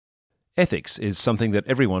Ethics is something that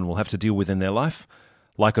everyone will have to deal with in their life.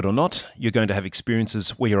 Like it or not, you're going to have experiences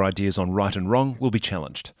where your ideas on right and wrong will be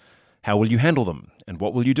challenged. How will you handle them, and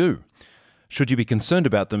what will you do? Should you be concerned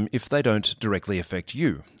about them if they don't directly affect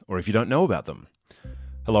you, or if you don't know about them?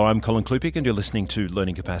 Hello, I'm Colin Klupik and you're listening to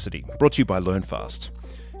Learning Capacity, brought to you by LearnFast.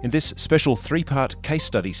 In this special three-part case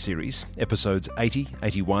study series, episodes 80,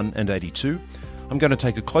 81 and 82, I'm going to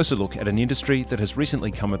take a closer look at an industry that has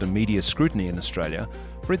recently come under media scrutiny in Australia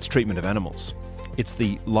for its treatment of animals. It's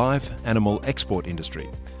the live animal export industry.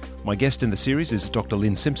 My guest in the series is Dr.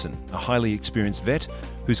 Lynn Simpson, a highly experienced vet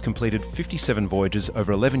who's completed 57 voyages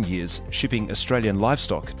over 11 years shipping Australian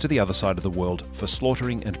livestock to the other side of the world for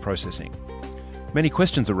slaughtering and processing. Many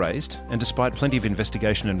questions are raised, and despite plenty of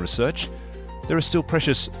investigation and research, there are still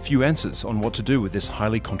precious few answers on what to do with this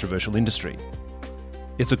highly controversial industry.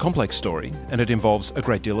 It's a complex story, and it involves a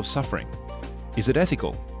great deal of suffering. Is it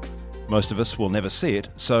ethical? Most of us will never see it,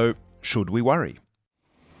 so should we worry?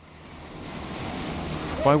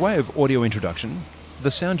 By way of audio introduction,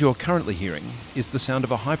 the sound you're currently hearing is the sound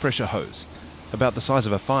of a high-pressure hose, about the size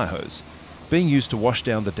of a fire hose, being used to wash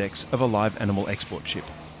down the decks of a live animal export ship.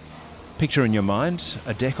 Picture in your mind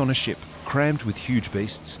a deck on a ship crammed with huge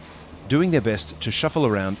beasts, doing their best to shuffle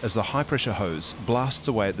around as the high-pressure hose blasts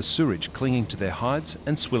away at the sewage clinging to their hides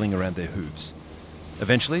and swilling around their hooves.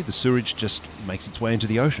 Eventually, the sewage just makes its way into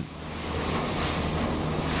the ocean.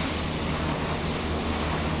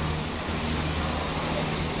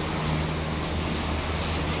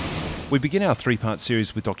 We begin our three-part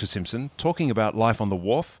series with Dr. Simpson talking about life on the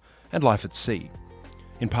wharf and life at sea.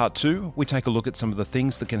 In part 2, we take a look at some of the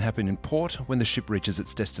things that can happen in port when the ship reaches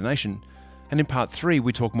its destination, and in part 3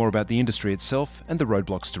 we talk more about the industry itself and the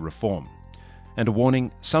roadblocks to reform. And a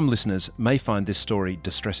warning, some listeners may find this story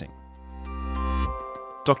distressing.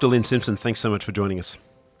 Dr. Lynn Simpson, thanks so much for joining us.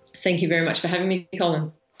 Thank you very much for having me,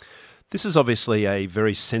 Colin. This is obviously a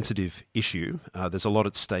very sensitive issue. There's a lot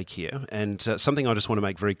at stake here. And something I just want to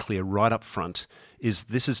make very clear right up front is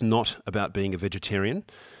this is not about being a vegetarian,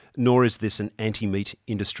 nor is this an anti-meat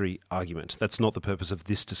industry argument. That's not the purpose of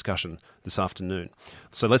this discussion this afternoon.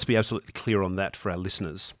 So let's be absolutely clear on that for our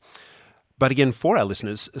listeners. But again, for our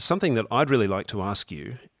listeners, something that I'd really like to ask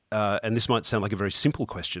you, and this might sound like a very simple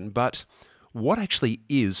question, but what actually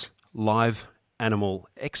is live animal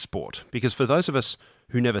export? Because for those of us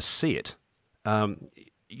who never see it,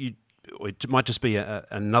 it might just be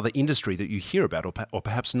another industry that you hear about or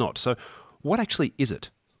perhaps not. So what actually is it?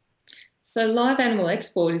 So live animal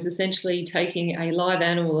export is essentially taking a live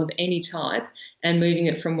animal of any type and moving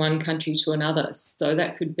it from one country to another. So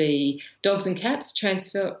that could be dogs and cats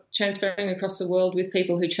transferring across the world with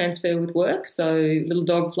people who transfer with work. So little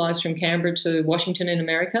dog flies from Canberra to Washington in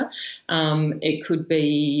America. It could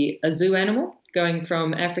be a zoo animal going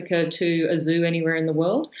from Africa to a zoo anywhere in the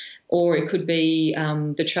world, or it could be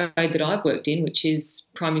the trade that I've worked in, which is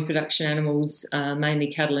primary production animals, mainly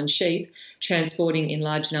cattle and sheep, transporting in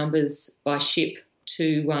large numbers by ship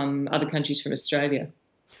to other countries from Australia.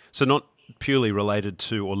 So not purely related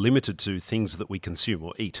to or limited to things that we consume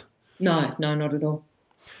or eat? No, not at all.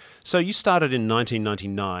 So you started in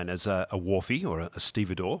 1999 as a wharfie or a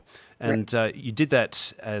stevedore, and right. You did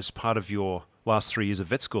that as part of your last 3 years of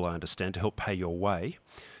vet school, I understand, to help pay your way.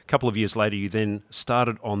 A couple of years later, you then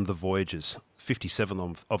started on the voyages,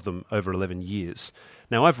 57 of them over 11 years.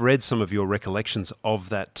 Now, I've read some of your recollections of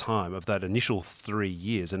that time, of that initial 3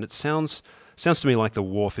 years, and it sounds to me like the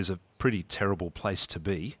wharf is a pretty terrible place to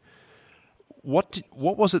be. What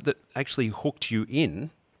was it that actually hooked you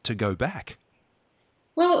in to go back?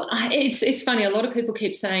 Well, it's funny. A lot of people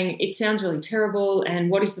keep saying it sounds really terrible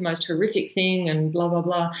and what is the most horrific thing and blah, blah,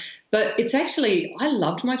 blah. But it's actually, I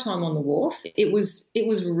loved my time on the wharf. It was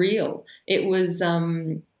real. It was,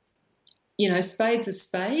 spade's a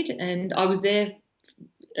spade. And I was there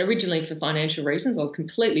originally for financial reasons. I was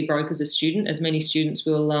completely broke as a student, as many students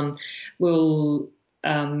will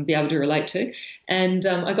be able to relate to. And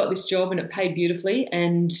I got this job and it paid beautifully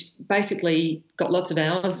and basically got lots of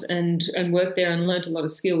hours and worked there and learnt a lot of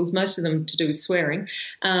skills, most of them to do with swearing.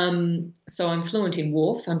 So I'm fluent in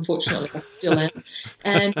wharf, unfortunately I still am.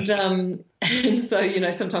 And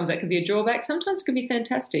so, sometimes that can be a drawback, sometimes it can be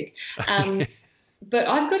fantastic. But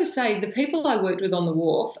I've got to say, the people I worked with on the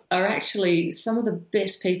wharf are actually some of the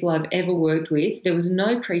best people I've ever worked with. There was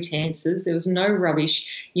no pretenses. There was no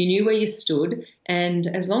rubbish. You knew where you stood. And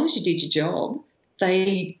as long as you did your job,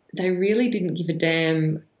 they really didn't give a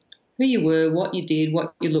damn who you were, what you did,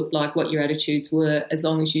 what you looked like, what your attitudes were, as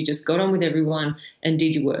long as you just got on with everyone and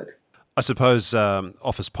did your work. I suppose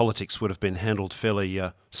office politics would have been handled fairly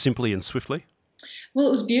simply and swiftly. Well,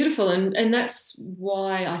 it was beautiful, and that's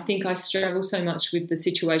why I think I struggle so much with the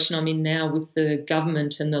situation I'm in now with the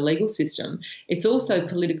government and the legal system. It's also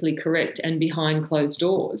politically correct and behind closed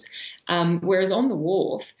doors. Whereas on the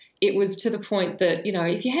wharf, it was to the point that,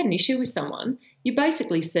 if you had an issue with someone, you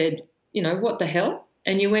basically said, what the hell?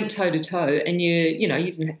 And you went toe to toe, and you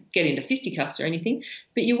didn't get into fisticuffs or anything,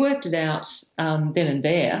 but you worked it out then and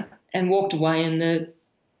there and walked away, and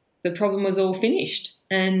the problem was all finished.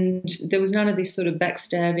 And there was none of this sort of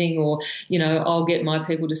backstabbing or, I'll get my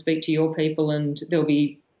people to speak to your people and there'll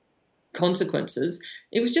be consequences.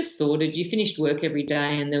 It was just sorted. You finished work every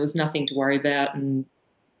day and there was nothing to worry about and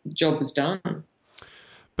the job was done.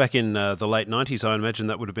 Back in the late 90s, I imagine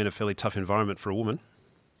that would have been a fairly tough environment for a woman.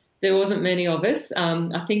 There wasn't many of us.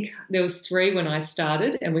 I think there was 3 when I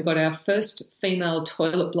started, and we got our first female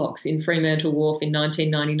toilet blocks in Fremantle Wharf in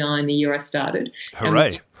 1999, the year I started.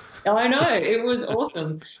 Hooray. I know, it was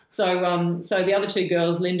awesome. So the other 2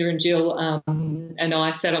 girls, Linda and Jill, and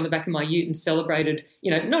I sat on the back of my ute and celebrated,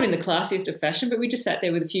 not in the classiest of fashion, but we just sat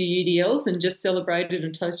there with a few UDLs and just celebrated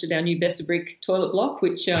and toasted our new Best of Brick toilet block,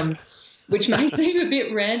 which may seem a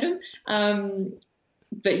bit random.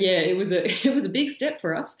 But yeah, it was a big step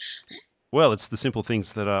for us. Well, it's the simple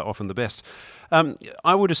things that are often the best.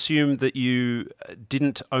 I would assume that you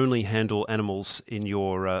didn't only handle animals in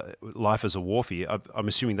your life as a wharfie. I'm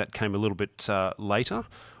assuming that came a little bit later.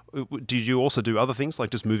 Did you also do other things like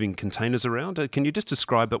just moving containers around? Can you just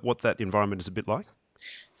describe what that environment is a bit like?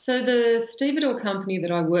 So the stevedore company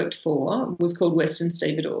that I worked for was called Western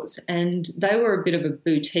Stevedores, and they were a bit of a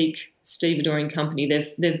boutique stevedoring company. I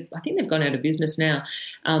think they've gone out of business now,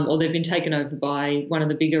 or they've been taken over by one of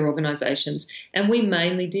the bigger organisations. And we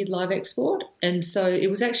mainly did live export, and so it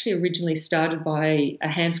was actually originally started by a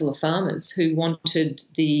handful of farmers who wanted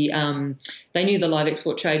they knew the live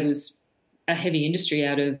export trade was a heavy industry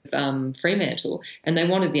out of Fremantle, and they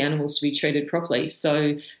wanted the animals to be treated properly.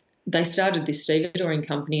 So they started this stevedoring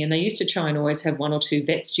company, and they used to try and always have 1 or 2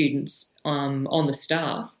 vet students on the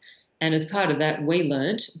staff. And as part of that, we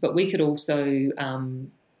learnt, but we could also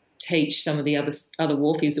teach some of the other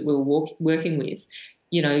wharfies that we were working with,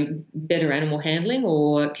 better animal handling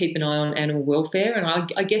or keep an eye on animal welfare.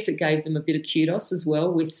 And I guess it gave them a bit of kudos as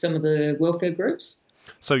well with some of the welfare groups.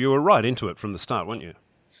 So you were right into it from the start, weren't you?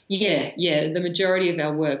 Yeah. The majority of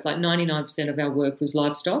our work, like 99% of our work, was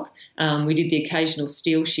livestock. We did the occasional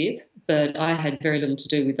steel ship, but I had very little to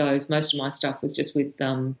do with those. Most of my stuff was just with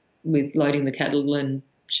loading the cattle and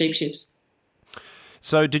sheep ships.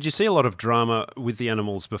 So did you see a lot of drama with the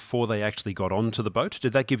animals before they actually got onto the boat?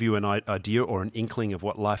 Did that give you an idea or an inkling of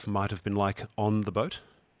what life might have been like on the boat?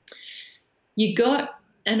 You got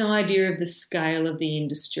an idea of the scale of the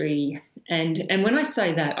industry. And when I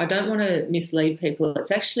say that, I don't want to mislead people.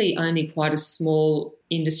 It's actually only quite a small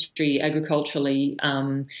industry agriculturally.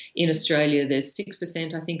 In Australia, there's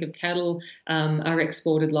 6%, I think, of cattle are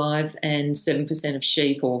exported live and 7% of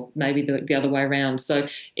sheep, or maybe the other way around. So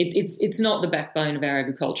it's not the backbone of our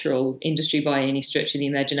agricultural industry by any stretch of the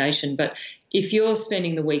imagination. But if you're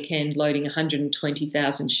spending the weekend loading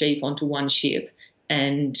 120,000 sheep onto one ship,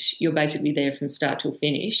 and you're basically there from start till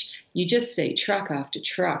finish, you just see truck after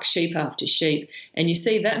truck, sheep after sheep, and you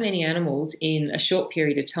see that many animals in a short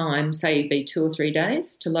period of time, say it'd be 2 or 3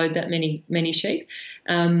 days to load that many sheep.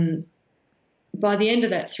 By the end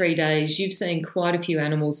of that 3 days, you've seen quite a few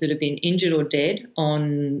animals that have been injured or dead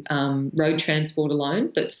on road transport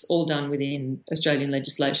alone. That's all done within Australian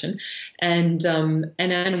legislation. And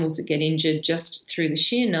animals that get injured just through the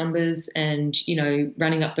sheer numbers and,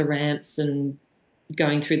 running up the ramps and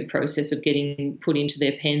going through the process of getting put into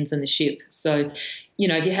their pens and the ship. So,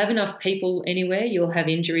 if you have enough people anywhere, you'll have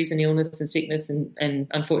injuries and illness and sickness and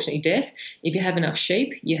unfortunately death. If you have enough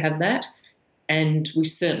sheep, you have that. And we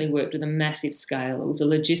certainly worked with a massive scale. It was a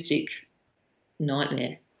logistic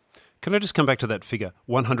nightmare. Can I just come back to that figure?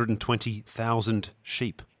 120,000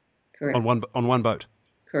 sheep. Correct. on one boat.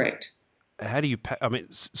 Correct. How do you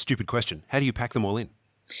stupid question. How do you pack them all in?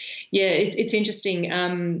 Yeah, it's interesting.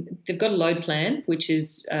 They've got a load plan, which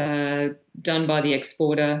is done by the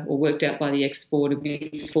exporter or worked out by the exporter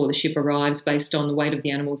before the ship arrives based on the weight of the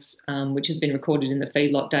animals, which has been recorded in the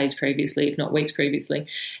feedlot days previously, if not weeks previously.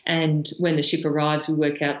 And when the ship arrives, we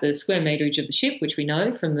work out the square meterage of the ship, which we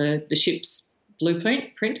know from the ship's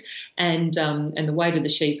blueprint and the weight of the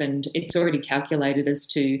sheep, and it's already calculated as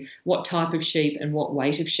to what type of sheep and what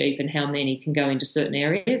weight of sheep and how many can go into certain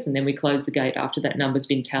areas, and then we close the gate after that number's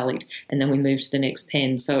been tallied, and then we move to the next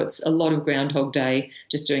pen. So it's a lot of Groundhog Day,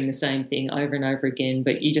 just doing the same thing over and over again,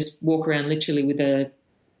 but you just walk around literally with a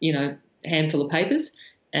handful of papers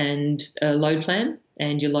and a load plan,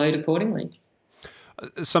 and you load accordingly.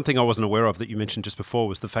 Something I wasn't aware of that you mentioned just before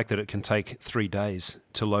was the fact that it can take 3 days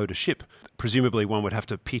to load a ship. Presumably one would have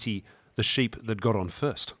to pity the sheep that got on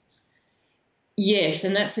first. Yes,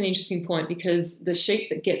 and that's an interesting point because the sheep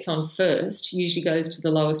that gets on first usually goes to the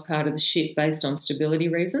lowest part of the ship based on stability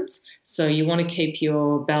reasons. So you want to keep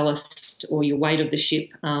your ballast or your weight of the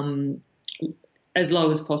ship as low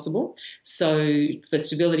as possible. So for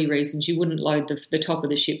stability reasons, you wouldn't load the top of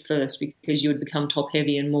the ship first because you would become top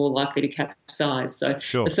heavy and more likely to capsize. So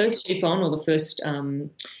Sure. the first ship on, or the first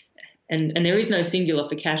and there is no singular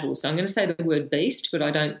for cattle. So I'm going to say the word beast, but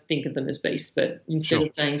I don't think of them as beasts, but instead Sure.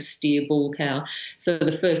 of saying steer, bull, cow. So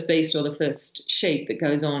the first beast or the first sheep that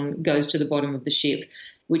goes on goes to the bottom of the ship,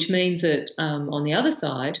 which means that on the other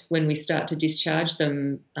side, when we start to discharge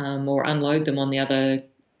them or unload them on the other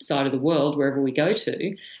side of the world, wherever we go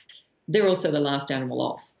to, they're also the last animal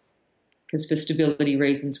off because for stability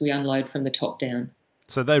reasons, we unload from the top down.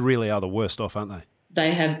 So they really are the worst off, aren't they?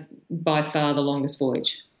 They have by far the longest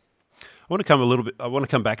voyage. I want to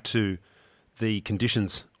come back to the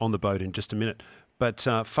conditions on the boat in just a minute. But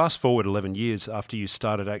fast forward 11 years after you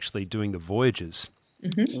started actually doing the voyages,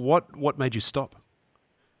 what made you stop?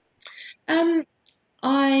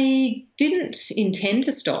 I didn't intend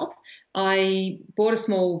to stop. I bought a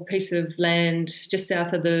small piece of land just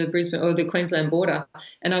south of the Brisbane or the Queensland border,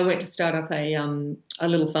 and I went to start up a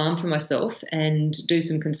little farm for myself and do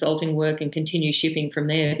some consulting work and continue shipping from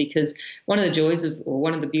there. Because one of the joys of, or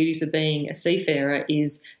one of the beauties of being a seafarer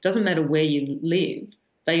is, doesn't matter where you live,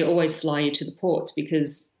 they always fly you to the ports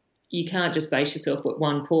because you can't just base yourself at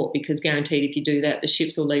one port because guaranteed if you do that, the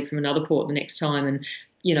ships will leave from another port the next time and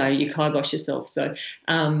you kibosh yourself. So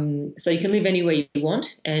so you can live anywhere you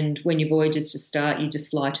want, and when your voyage is to start, you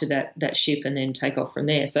just fly to that ship and then take off from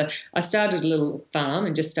there. So I started a little farm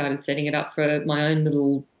and just started setting it up for my own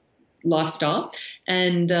little lifestyle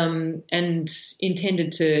and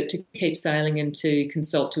intended to keep sailing and to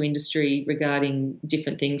consult to industry regarding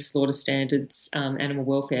different things, slaughter standards, animal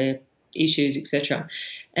welfare issues, etc.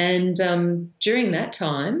 And during that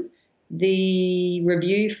time, the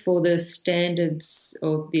review for the standards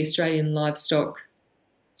of the Australian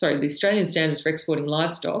Standards for Exporting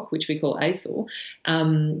Livestock, which we call ASIL,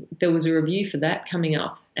 there was a review for that coming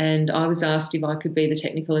up, and I was asked if I could be the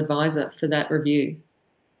technical advisor for that review.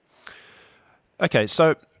 Okay,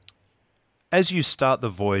 so as you start the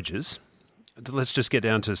voyages, let's just get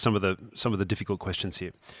down to some of the difficult questions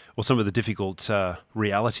here, or some of the difficult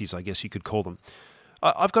realities, I guess you could call them.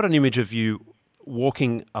 I've got an image of you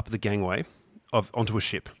walking up the gangway onto a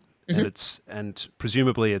ship, and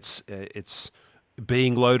presumably it's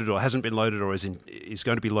being loaded or hasn't been loaded or is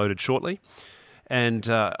going to be loaded shortly. And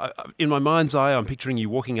in my mind's eye, I'm picturing you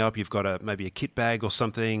walking up. You've got maybe a kit bag or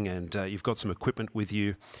something, and you've got some equipment with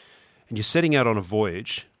you, and you're setting out on a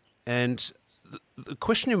voyage. And the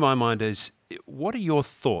question in my mind is, what are your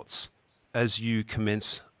thoughts as you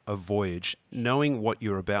commence a voyage, knowing what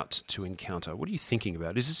you're about to encounter? What are you thinking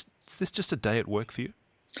about? Is this just a day at work for you?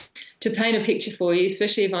 To paint a picture for you,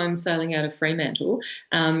 especially if I'm sailing out of Fremantle,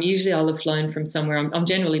 usually I'll have flown from somewhere. I'm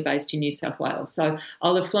generally based in New South Wales. So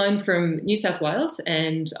I'll have flown from New South Wales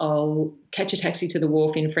and I'll catch a taxi to the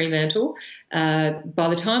wharf in Fremantle. By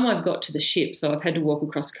the time I've got to the ship, so I've had to walk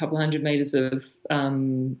across a couple of hundred metres of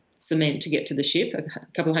cement to get to the ship, a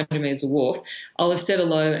couple of hundred metres of wharf, I'll have said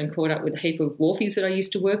hello and caught up with a heap of wharfies that I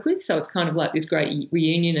used to work with. So it's kind of like this great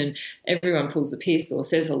reunion and everyone pulls the piss or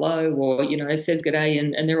says hello or, says good day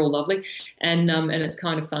and they're all lovely. And it's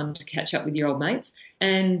kind of fun to catch up with your old mates.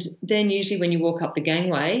 And then usually when you walk up the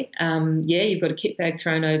gangway, you've got a kit bag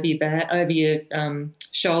thrown over your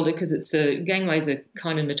shoulder because gangways are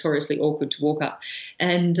kind of notoriously awkward to walk up.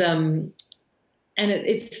 And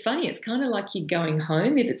it's funny, it's kind of like you're going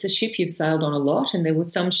home if it's a ship you've sailed on a lot. And there were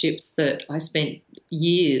some ships that I spent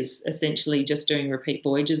years essentially just doing repeat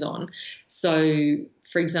voyages on. So,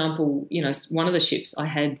 for example, one of the ships I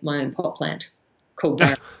had my own pot plant called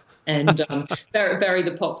Barry. And Barry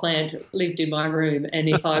the pot plant lived in my room. And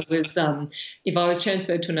if I was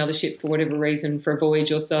transferred to another ship for whatever reason for a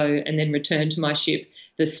voyage or so, and then returned to my ship,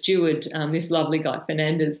 the steward, this lovely guy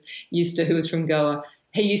Fernandez, who was from Goa,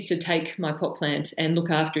 he used to take my pot plant and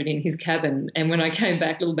look after it in his cabin. And when I came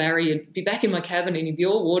back, little Barry would be back in my cabin and he'd be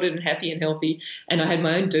all watered and happy and healthy. And I had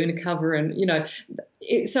my own doona cover and,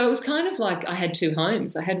 so it was kind of like I had two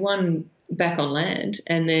homes. I had one back on land,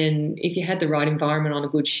 and then if you had the right environment on a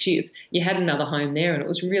good ship, you had another home there, and it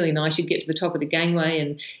was really nice. You'd get to the top of the gangway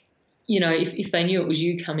and, if they knew it was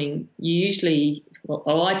you coming, you usually...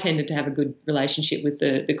 Well, I tended to have a good relationship with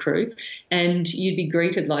the crew, and you'd be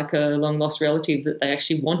greeted like a long-lost relative that they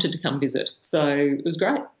actually wanted to come visit. So it was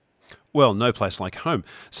great. Well, no place like home.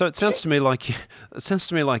 So it sounds to me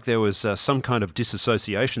like there was some kind of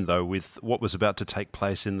disassociation, though, with what was about to take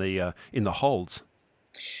place in the holds.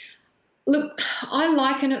 Look, I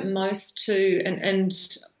liken it most to, and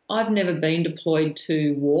I've never been deployed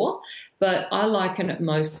to war, but I liken it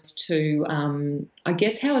most to, I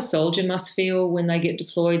guess, how a soldier must feel when they get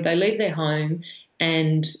deployed. They leave their home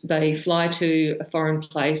and they fly to a foreign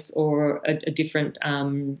place or a different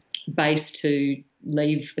base to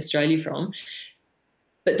leave Australia from,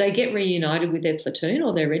 but they get reunited with their platoon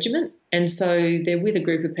or their regiment. And so they're with a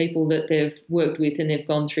group of people that they've worked with and they've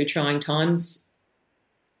gone through trying times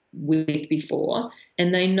with before,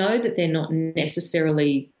 and they know that they're not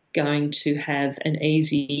necessarily going to have an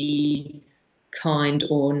easy, kind,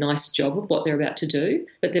 or nice job of what they're about to do,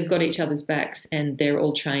 but they've got each other's backs and they're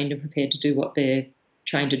all trained and prepared to do what they're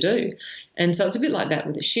trained to do. And so it's a bit like that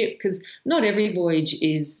with a ship, because not every voyage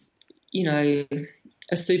is,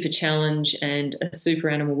 a super challenge and a super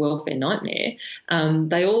animal welfare nightmare.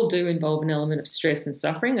 They all do involve an element of stress and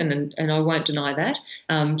suffering, and I won't deny that.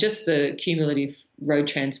 Just the cumulative road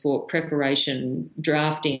transport, preparation,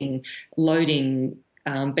 drafting, loading,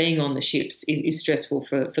 being on the ships is stressful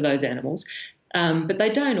for those animals. But they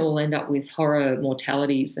don't all end up with horror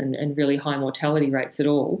mortalities and really high mortality rates at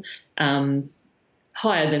all,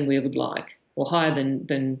 higher than we would like, or higher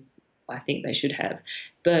than I think they should have.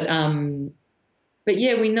 But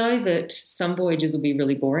yeah, we know that some voyages will be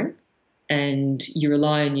really boring and you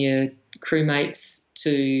rely on your crewmates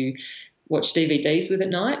to watch DVDs with at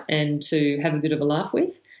night and to have a bit of a laugh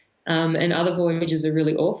with. And other voyages are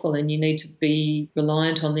really awful and you need to be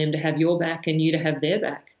reliant on them to have your back and you to have their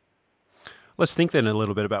back. Let's think then a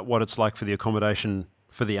little bit about what it's like for the accommodation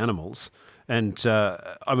for the animals. And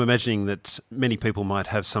I'm imagining that many people might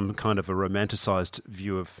have some kind of a romanticised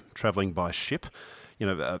view of travelling by ship.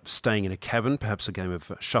 Staying in a cabin, perhaps a game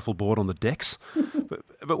of shuffleboard on the decks.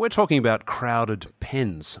 but we're talking about crowded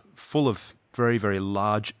pens full of very, very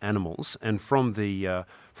large animals. And from the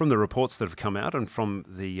reports that have come out and from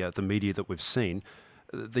the media that we've seen,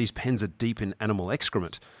 these pens are deep in animal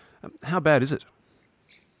excrement. How bad is it?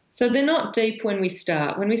 So they're not deep when we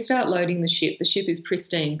start. When we start loading the ship is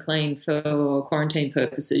pristine clean for quarantine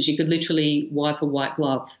purposes. You could literally wipe a white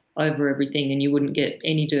glove over everything and you wouldn't get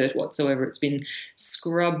any dirt whatsoever. It's been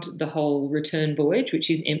scrubbed the whole return voyage, which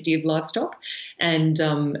is empty of livestock, and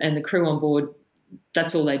the crew on board,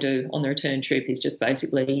 that's all they do on the return trip is just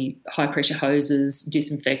basically high pressure hoses,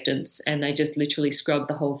 disinfectants, and they just literally scrub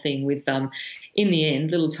the whole thing with in the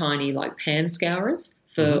end little tiny like pan scourers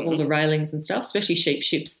for all the railings and stuff, especially sheep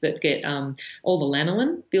ships that get all the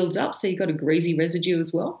lanolin builds up, so you've got a greasy residue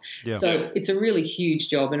as well. Yeah. So it's a really huge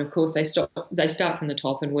job, and of course they start from the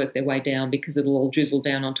top and work their way down because it'll all drizzle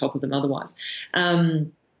down on top of them otherwise.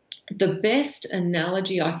 The best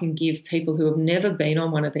analogy I can give people who have never been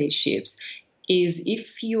on one of these ships is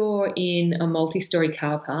if you're in a multi-storey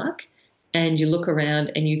car park and you look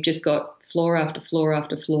around and you've just got floor after floor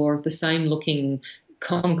after floor of the same looking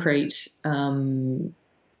concrete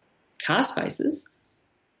car spaces.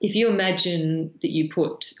 If you imagine that you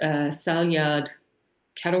put sail yard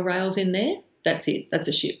cattle rails in there, that's it. That's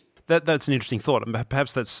a ship. That's an interesting thought. And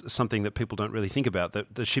perhaps that's something that people don't really think about,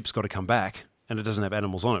 that the ship's got to come back and it doesn't have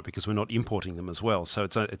animals on it because we're not importing them as well. So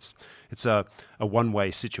it's a one-way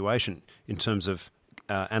situation in terms of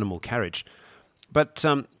animal carriage. But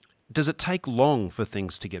does it take long for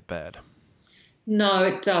things to get bad? No,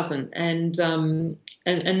 it doesn't. And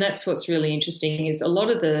that's what's really interesting is a lot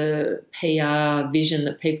of the PR vision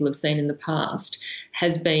that people have seen in the past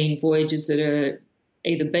has been voyages that are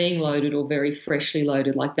either being loaded or very freshly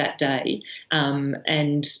loaded like that day.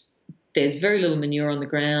 And there's very little manure on the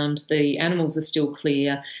ground. The animals are still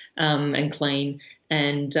clear and clean,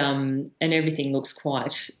 and everything looks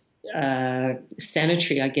quite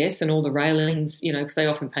sanitary, I guess, and all the railings, because they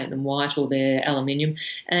often paint them white or they're aluminium,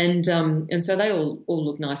 and so they all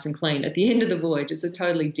look nice and clean. At the end of the voyage, it's a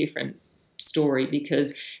totally different story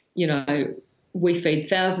because, we feed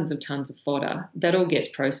thousands of tons of fodder. That all gets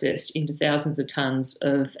processed into thousands of tons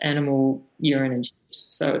of animal urine and shit.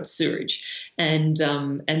 So it's sewage, and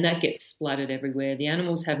that gets splattered everywhere. The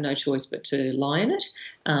animals have no choice but to lie in it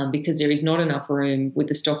because there is not enough room with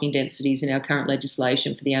the stocking densities in our current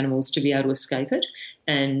legislation for the animals to be able to escape it.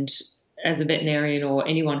 And as a veterinarian or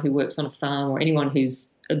anyone who works on a farm or anyone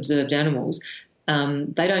who's observed animals,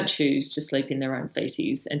 they don't choose to sleep in their own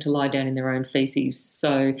faeces and to lie down in their own faeces.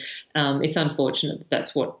 So it's unfortunate that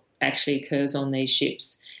that's what actually occurs on these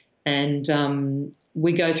ships. And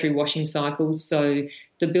we go through washing cycles. So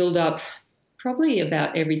the build-up, probably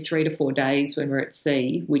about every 3 to 4 days when we're at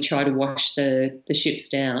sea, we try to wash the ships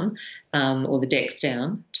down or the decks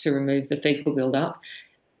down to remove the fecal buildup.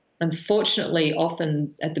 Unfortunately,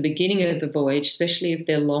 often at the beginning of the voyage, especially if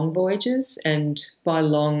they're long voyages, and by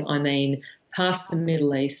long I mean past the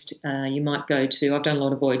Middle East, you might go to, I've done a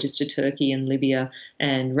lot of voyages to Turkey and Libya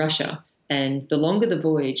and Russia, and the longer the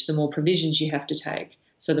voyage, the more provisions you have to take.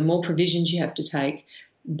 So the more provisions you have to take,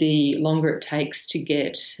 the longer it takes to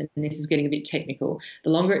get, and this is getting a bit technical,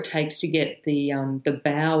 the longer it takes to get the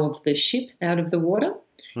bow of the ship out of the water.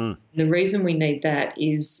 The reason we need that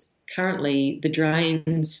is currently the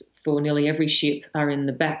drains for nearly every ship are in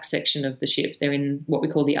the back section of the ship. They're in what we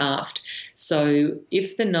call the aft. So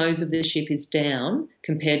if the nose of the ship is down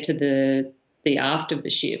compared to the aft of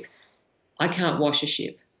the ship, I can't wash a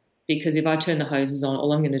ship, because if I turn the hoses on,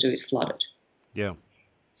 all I'm going to do is flood it. Yeah.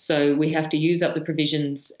 So we have to use up the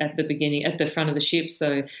provisions at the beginning, at the front of the ship.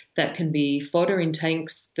 So that can be fodder in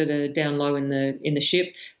tanks that are down low in the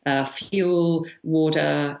ship, fuel,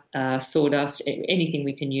 water, sawdust, anything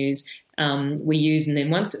we can use. We use, and then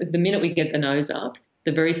the minute we get the nose up,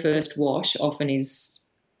 the very first wash often is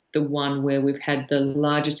the one where we've had the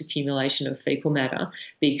largest accumulation of fecal matter,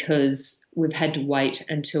 because we've had to wait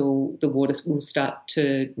until the water will start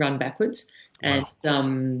to run backwards. Wow.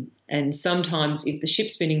 And sometimes if the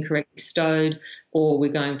ship's been incorrectly stowed or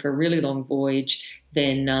we're going for a really long voyage,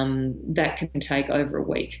 then that can take over a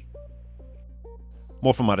week.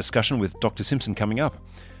 More from my discussion with Dr. Simpson coming up.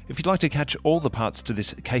 If you'd like to catch all the parts to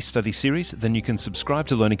this case study series, then you can subscribe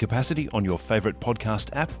to Learning Capacity on your favourite podcast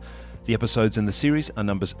app. The episodes in the series are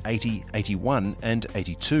numbers 80, 81 and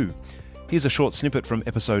 82. Here's a short snippet from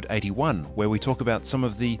episode 81, where we talk about some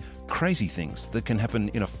of the crazy things that can happen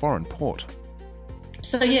in a foreign port.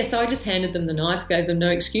 So I just handed them the knife, gave them no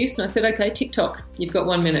excuse, and I said, okay, TikTok, you've got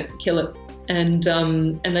 1 minute, kill it. And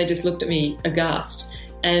they just looked at me aghast.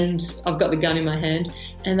 And I've got the gun in my hand,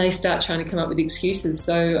 and they start trying to come up with excuses.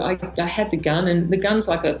 So I had the gun, and the gun's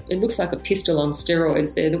it looks like a pistol on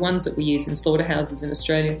steroids. They're the ones that we use in slaughterhouses in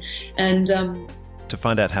Australia. And to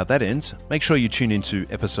find out how that ends, make sure you tune into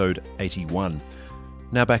episode 81.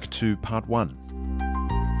 Now back to part 1.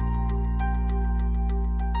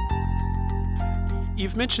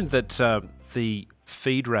 You've mentioned that the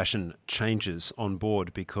feed ration changes on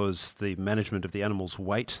board because the management of the animal's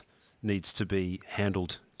weight needs to be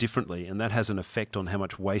handled differently, and that has an effect on how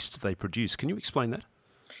much waste they produce. Can you explain that?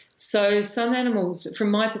 So some animals, from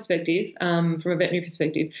my perspective, from a veterinary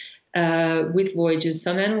perspective, with voyages,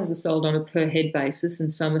 some animals are sold on a per head basis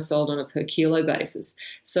and some are sold on a per kilo basis.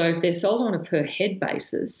 So if they're sold on a per head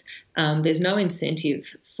basis, there's no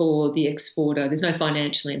incentive for the exporter, there's no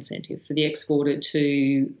financial incentive for the exporter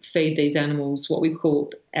to feed these animals what we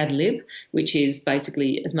call ad lib, which is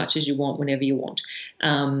basically as much as you want whenever you want.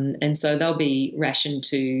 And so they'll be rationed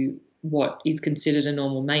to what is considered a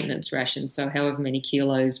normal maintenance ration, so however many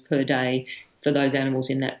kilos per day for those animals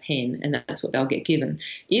in that pen, and that's what they'll get given.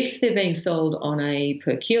 If they're being sold on a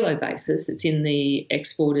per kilo basis, it's in the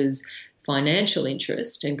exporter's financial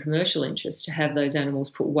interest and commercial interest to have those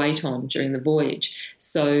animals put weight on during the voyage.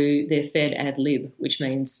 So they're fed ad lib, which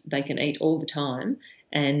means they can eat all the time.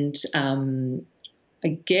 And I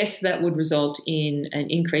guess that would result in an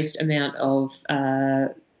increased amount of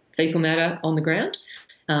fecal matter on the ground.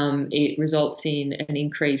 It results in an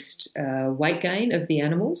increased weight gain of the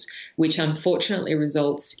animals, which unfortunately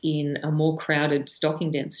results in a more crowded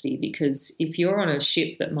stocking density, because if you're on a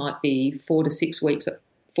ship that might be 4 to 6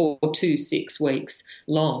 weeks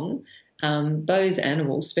long, those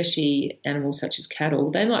animals, especially animals such as cattle,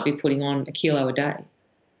 they might be putting on a kilo a day.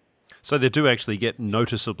 So they do actually get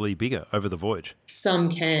noticeably bigger over the voyage? Some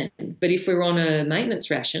can, but if we're on a maintenance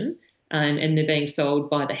ration, and they're being sold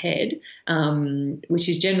by the head, which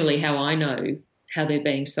is generally how I know how they're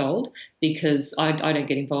being sold, because I don't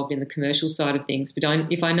get involved in the commercial side of things. But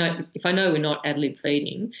if I know we're not ad lib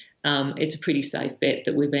feeding, it's a pretty safe bet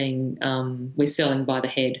that we're selling by the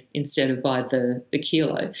head instead of by the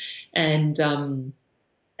kilo, and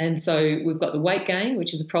so we've got the weight gain,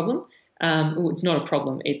 which is a problem. Well, it's not a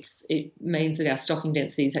problem. It means that our stocking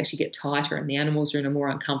densities actually get tighter, and the animals are in a more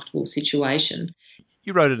uncomfortable situation.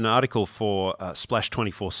 You wrote an article for Splash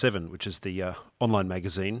 24/7, which is the online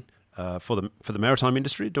magazine for the maritime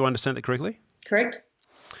industry. Do I understand that correctly? Correct.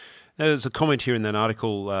 Now, there's a comment here in that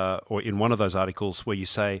article, or in one of those articles, where you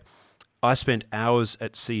say, "I spent hours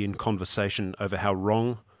at sea in conversation over how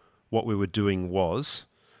wrong what we were doing was,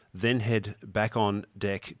 then head back on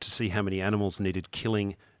deck to see how many animals needed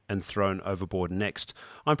killing and thrown overboard next."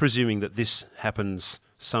 I'm presuming that this happens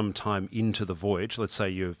sometime into the voyage. Let's say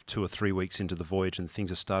you're 2 or 3 weeks into the voyage and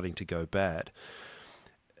things are starting to go bad.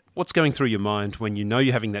 What's going through your mind when you know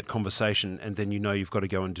you're having that conversation and then you know you've got to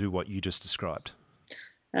go and do what you just described?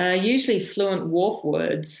 Usually fluent wharf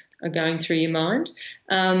words are going through your mind.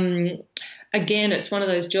 Again, it's one of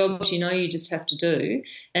those jobs you just have to do,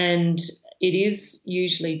 and it is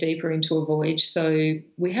usually deeper into a voyage. So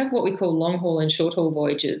we have what we call long haul and short haul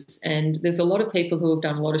voyages, and there's a lot of people who have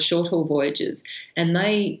done a lot of short haul voyages, and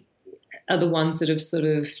they are the ones that have sort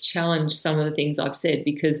of challenged some of the things I've said,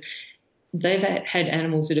 because they've had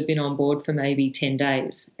animals that have been on board for maybe 10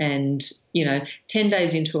 days. And, 10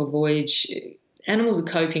 days into a voyage, animals are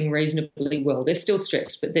coping reasonably well. They're still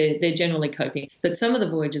stressed, but they're generally coping. But some of the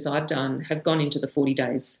voyages I've done have gone into the 40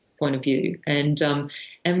 days point of view. And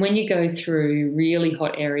when you go through really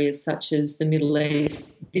hot areas such as the Middle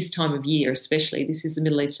East, this time of year especially, this is the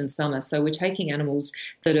Middle Eastern summer, so we're taking animals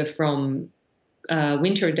that are from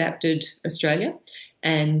winter-adapted Australia,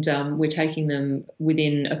 and we're taking them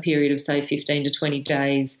within a period of, say, 15 to 20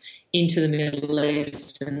 days into the Middle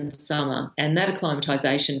East in summer. And that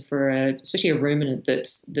acclimatisation for especially a ruminant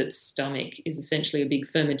that's stomach is essentially a big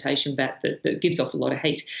fermentation vat that gives off a lot of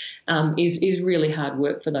heat, is really hard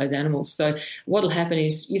work for those animals. So what will happen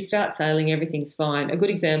is you start sailing, everything's fine. A good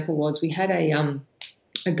example was we had a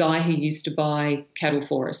guy who used to buy cattle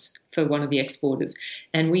for us for one of the exporters.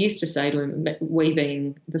 And we used to say to him, we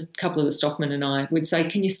being the couple of the stockmen and I, would say,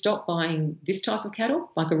 can you stop buying this type of cattle,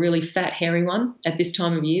 like a really fat, hairy one, at this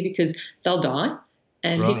time of year, because they'll die.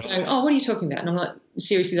 And he's going, oh, what are you talking about? And I'm like,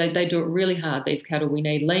 seriously, they do it really hard, these cattle. We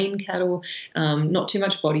need lean cattle, not too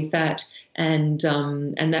much body fat, and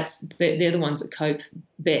they're the ones that cope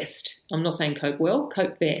best. I'm not saying cope well,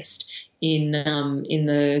 cope best in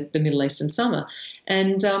the Middle Eastern summer.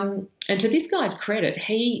 And to this guy's credit,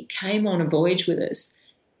 he came on a voyage with us,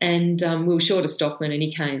 and we were short a stockman, and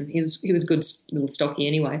he came. He was a good little stocky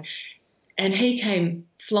anyway. And he came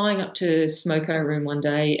flying up to Smoko room one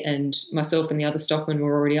day, and myself and the other stockman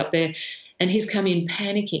were already up there, and he's come in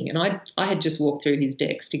panicking. And I had just walked through his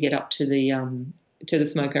decks to get up to the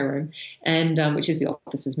Smoko room, and which is the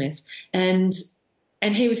officer's mess.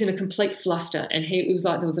 And he was in a complete fluster, and it was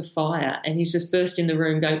like there was a fire, and he's just burst in the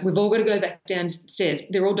room going, we've all got to go back downstairs.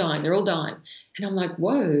 They're all dying. And I'm like,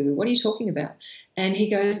 whoa, what are you talking about? And he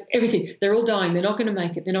goes, everything. They're all dying. They're not going to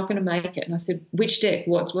make it. And I said, which deck?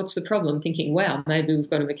 What's the problem? Thinking, wow, maybe we've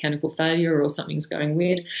got a mechanical failure or something's going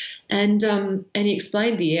weird. And he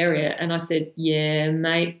explained the area, and I said, yeah,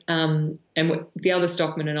 mate. The other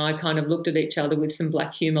stockman and I kind of looked at each other with some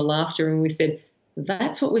black humour laughter, and we said,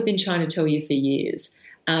 that's what we've been trying to tell you for years.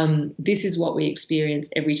 This is what we experience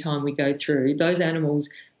every time we go through. Those animals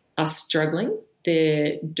are struggling.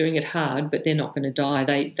 They're doing it hard, but they're not going to die.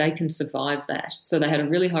 They can survive that. So they had a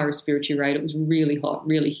really high respiratory rate. It was really hot,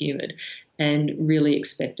 really humid, and really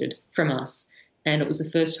expected from us. And it was the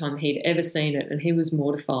first time he'd ever seen it, and he was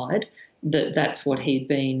mortified that that's what he'd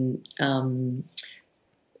been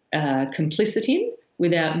complicit in,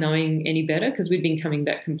 without knowing any better, because we'd been coming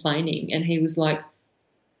back complaining. And he was like,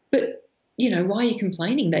 but, why are you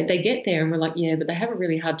complaining? They get there, and we're like, yeah, but they have a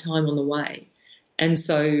really hard time on the way. And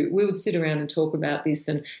so we would sit around and talk about this,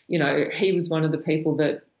 and, he was one of the people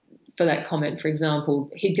that, for that comment, for example,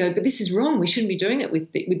 he'd go, but this is wrong. We shouldn't be doing it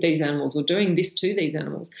with these animals, or doing this to these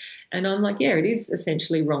animals. And I'm like, yeah, it is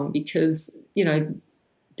essentially wrong, because,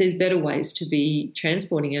 there's better ways to be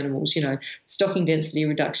transporting animals, stocking density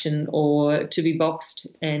reduction, or to be boxed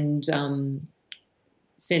and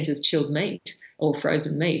sent as chilled meat or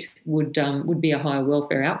frozen meat would be a higher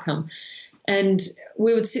welfare outcome. And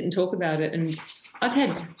we would sit and talk about it. And I've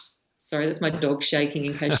had, sorry, that's my dog shaking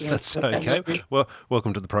in case you want That's okay. Well,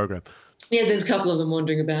 welcome to the program. Yeah, there's a couple of them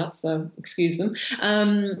wandering about, so excuse them.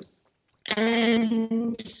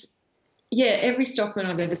 And yeah, every stockman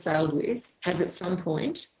I've ever sailed with has at some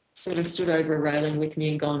point sort of stood over a railing with me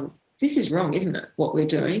and gone, this is wrong, isn't it, what we're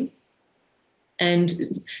doing?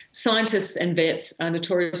 And scientists and vets are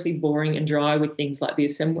notoriously boring and dry with things like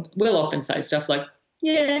this, and we'll often say stuff like,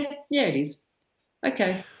 yeah, it is.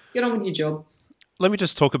 Okay, get on with your job. Let me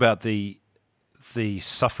just talk about the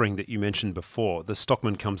suffering that you mentioned before. The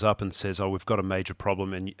stockman comes up and says, oh, we've got a major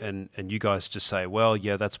problem, and you guys just say, well,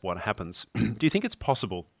 yeah, that's what happens. Do you think it's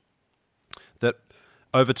possible that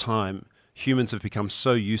over time humans have become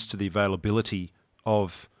so used to the availability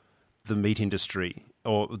of the meat industry,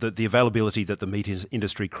 or the availability that the meat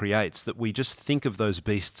industry creates, that we just think of those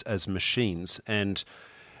beasts as machines, and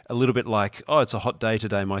a little bit like, oh, it's a hot day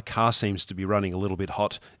today, my car seems to be running a little bit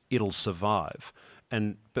hot, it'll survive.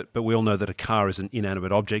 But we all know that a car is an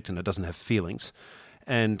inanimate object and it doesn't have feelings.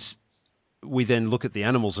 And we then look at the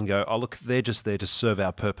animals and go, oh, look, they're just there to serve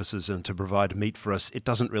our purposes and to provide meat for us. It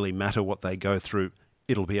doesn't really matter what they go through.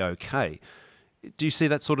 It'll be okay. Do you see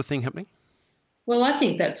that sort of thing happening? Well, I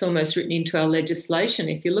think that's almost written into our legislation.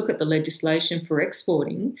 If you look at the legislation for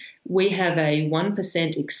exporting, we have a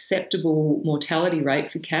 1% acceptable mortality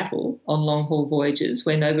rate for cattle on long haul voyages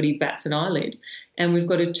where nobody bats an eyelid. And we've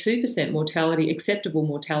got a 2% acceptable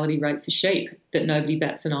mortality rate for sheep that nobody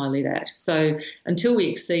bats an eyelid at. So until we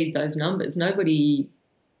exceed those numbers, nobody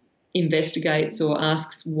investigates or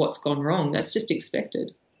asks what's gone wrong. That's just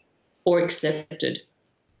expected or accepted.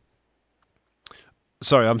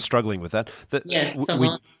 Sorry, I'm struggling with that. Yeah,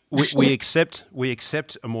 We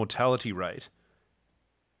accept a mortality rate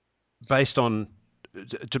based on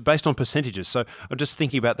percentages. So I'm just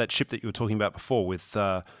thinking about that ship that you were talking about before with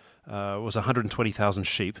was 120,000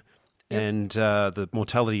 sheep, yep. And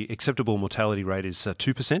the acceptable mortality rate is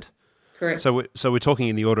 2%. Correct. So we're talking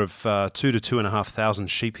in the order of 2,000 to 2,500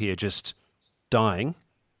 sheep here just dying,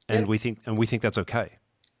 and yep. we think that's okay.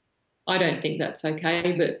 I don't think that's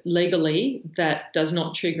okay, but legally that does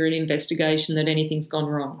not trigger an investigation that anything's gone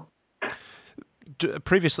wrong.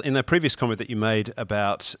 Previously, in that previous comment that you made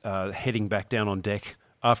about heading back down on deck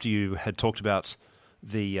after you had talked about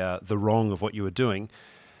the wrong of what you were doing,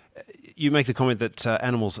 you make the comment that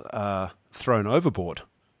animals are thrown overboard.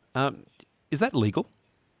 Is that legal?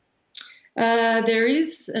 There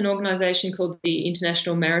is an organisation called the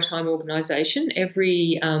International Maritime Organisation.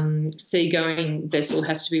 Every seagoing vessel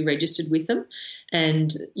has to be registered with them,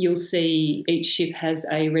 and you'll see each ship has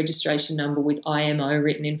a registration number with IMO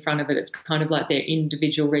written in front of it. It's kind of like their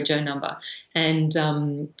individual rego number. And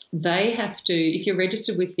they have to, if you're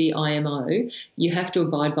registered with the IMO, you have to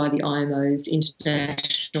abide by the IMO's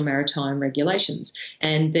International Maritime Regulations.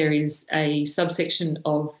 And there is a subsection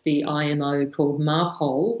of the IMO called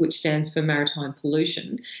MARPOL, which stands for Maritime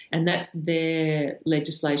Pollution, and that's their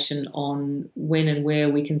legislation on when and where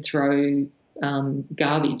we can throw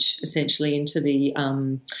garbage essentially into the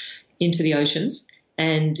oceans,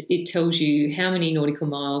 and it tells you how many nautical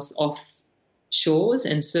miles off shores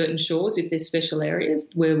and certain shores, if there's special areas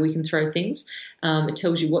where we can throw things. It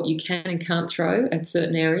tells you what you can and can't throw at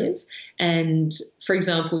certain areas. And, for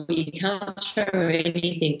example, you can't throw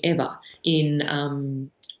anything ever in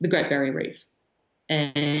the Great Barrier Reef.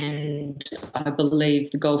 And I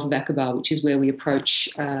believe the Gulf of Aqaba, which is where we approach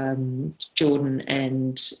Jordan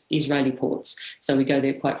and Israeli ports. So we go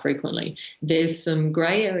there quite frequently. There's some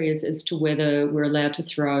grey areas as to whether we're allowed to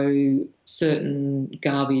throw certain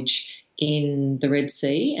garbage in the Red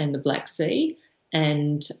Sea and the Black Sea.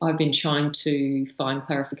 And I've been trying to find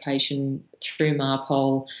clarification through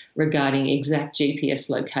MARPOL regarding exact GPS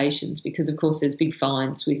locations because, of course, there's big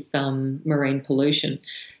fines with marine pollution.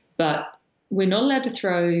 But we're not allowed to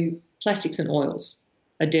throw plastics and oils,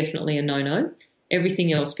 are definitely a no-no.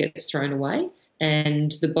 Everything else gets thrown away,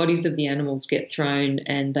 and the bodies of the animals get thrown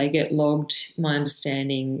and they get logged. My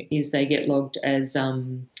understanding is they get logged as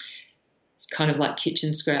it's kind of like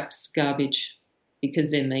kitchen scraps, garbage,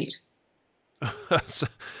 because they're meat. So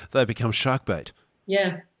they become shark bait.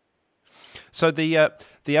 Yeah. So the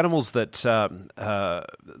animals that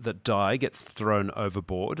die get thrown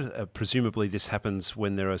overboard. Presumably, this happens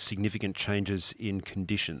when there are significant changes in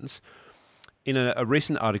conditions. In a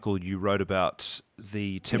recent article, you wrote about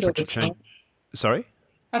the temperature change. Sorry?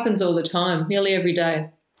 Happens all the time, nearly every day.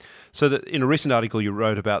 So in a recent article, you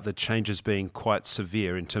wrote about the changes being quite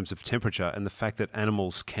severe in terms of temperature and the fact that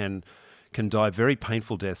animals can die very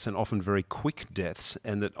painful deaths and often very quick deaths,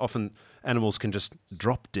 and that often animals can just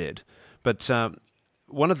drop dead. But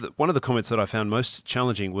one of the comments that I found most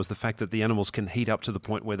challenging was the fact that the animals can heat up to the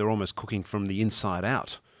point where they're almost cooking from the inside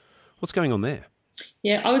out. What's going on there?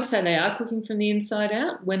 Yeah, I would say they are cooking from the inside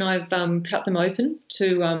out. When I've cut them open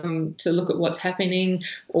to look at what's happening,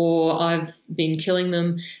 or I've been killing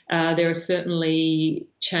them, there are certainly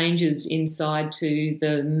changes inside to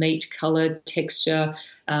the meat colour, texture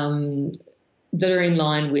that are in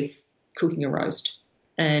line with cooking a roast.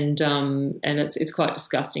 And it's quite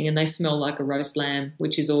disgusting, and they smell like a roast lamb,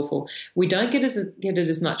 which is awful. We don't get it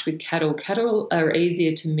as much with cattle. Cattle are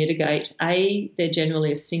easier to mitigate. They're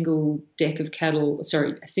generally a single tier of cattle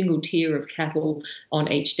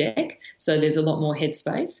on each deck, so there's a lot more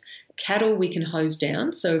headspace. Cattle we can hose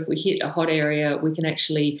down, so if we hit a hot area, we can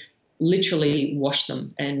actually literally wash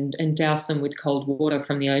them and douse them with cold water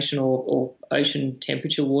from the ocean or ocean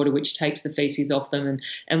temperature water, which takes the feces off them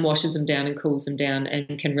and washes them down and cools them down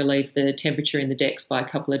and can relieve the temperature in the decks by a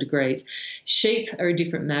couple of degrees. Sheep are a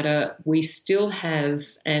different matter. We still have,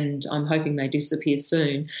 and I'm hoping they disappear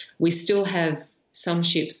soon, we still have some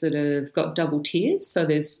ships that have got double tiers. So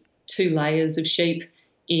there's 2 layers of sheep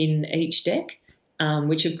in each deck.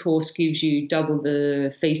 Which of course gives you double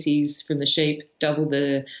the feces from the sheep, double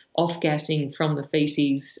the off-gassing from the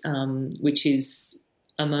feces, which is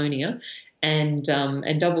ammonia, and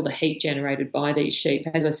double the heat generated by these sheep.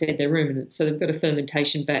 As I said, they're ruminants, so they've got a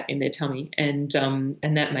fermentation vat in their tummy, and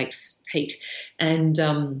that makes heat. And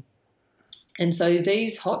so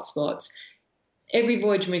these hotspots, every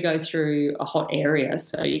voyage when we go through a hot area,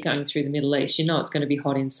 so you're going through the Middle East, you know it's going to be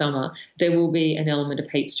hot in summer, there will be an element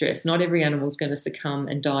of heat stress. Not every animal is going to succumb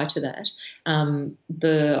and die to that.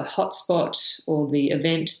 The hotspot or the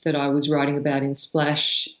event that I was writing about in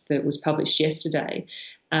Splash that was published yesterday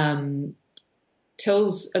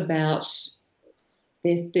tells about,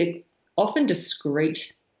 they're often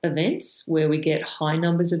discrete events where we get high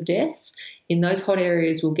numbers of deaths. In those hot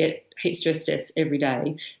areas, we'll get heat stress deaths every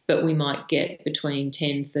day, but we might get between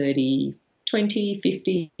 10, 30, 20,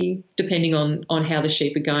 50, depending on how the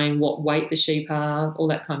sheep are going, what weight the sheep are, all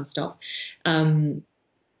that kind of stuff.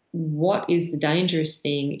 What is the dangerous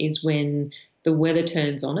thing is when the weather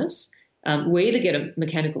turns on us. We either get a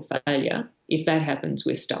mechanical failure. If that happens,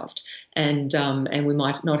 we're stuffed, and we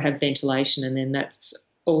might not have ventilation, and then that's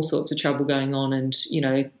all sorts of trouble going on, and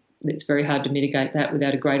it's very hard to mitigate that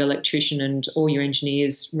without a great electrician and all your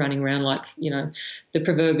engineers running around like, the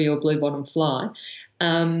proverbial blue-bottom fly.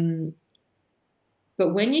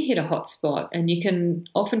 But when you hit a hot spot, and you can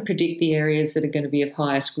often predict the areas that are going to be of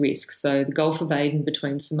highest risk, so the Gulf of Aden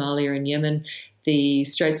between Somalia and Yemen, the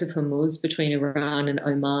Straits of Hormuz between Iran and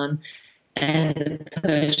Oman, and the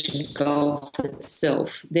Persian Gulf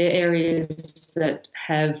itself, they're areas that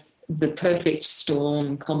have the perfect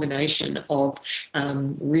storm combination of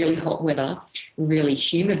really hot weather, really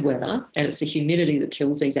humid weather, and it's the humidity that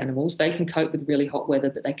kills these animals. They can cope with really hot weather,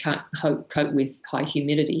 but they can't cope with high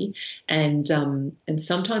humidity. And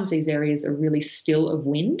sometimes these areas are really still of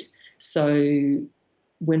wind. So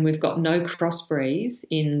when we've got no cross breeze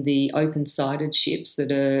in the open-sided ships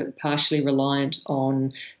that are partially reliant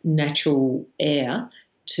on natural air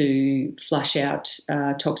to flush out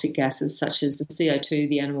toxic gases such as the CO2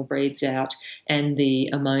 the animal breathes out and the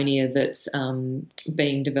ammonia that's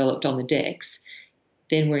being developed on the decks,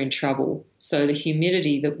 then we're in trouble. So the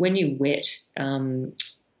humidity, that when you wet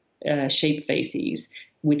sheep feces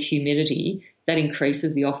with humidity, that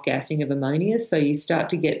increases the off-gassing of ammonia. So you start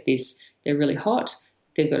to get this, they're really hot,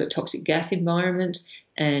 they've got a toxic gas environment,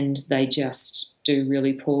 and they just do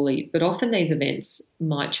really poorly. But often these events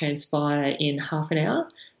might transpire in half an hour,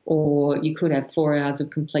 or you could have 4 hours of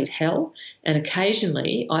complete hell. And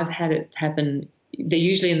occasionally I've had it happen, they're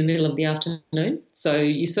usually in the middle of the afternoon. So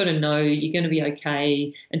you sort of know you're going to be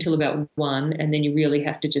okay until about 1, and then you really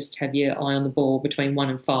have to just have your eye on the ball between 1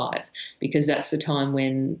 and 5, because that's the time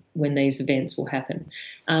when these events will happen.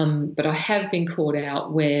 But I have been caught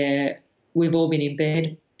out where we've all been in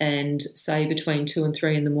bed, and say between 2 and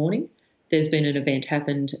 3 in the morning, there's been an event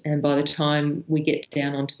happened, and by the time we get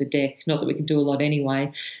down onto the deck, not that we can do a lot anyway,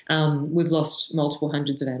 we've lost multiple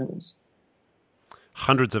hundreds of animals.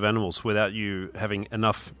 Hundreds of animals without you having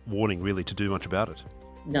enough warning really to do much about it?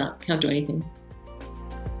 No, can't do anything.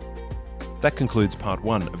 That concludes part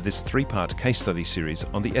 1 of this 3-part case study series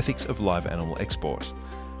on the ethics of live animal export.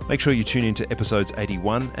 Make sure you tune into episodes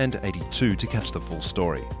 81 and 82 to catch the full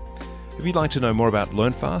story. If you'd like to know more about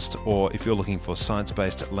LearnFast, or if you're looking for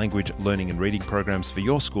science-based language learning and reading programs for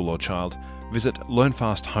your school or child, visit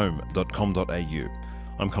learnfasthome.com.au.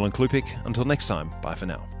 I'm Colin Klupik. Until next time, bye for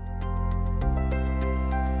now.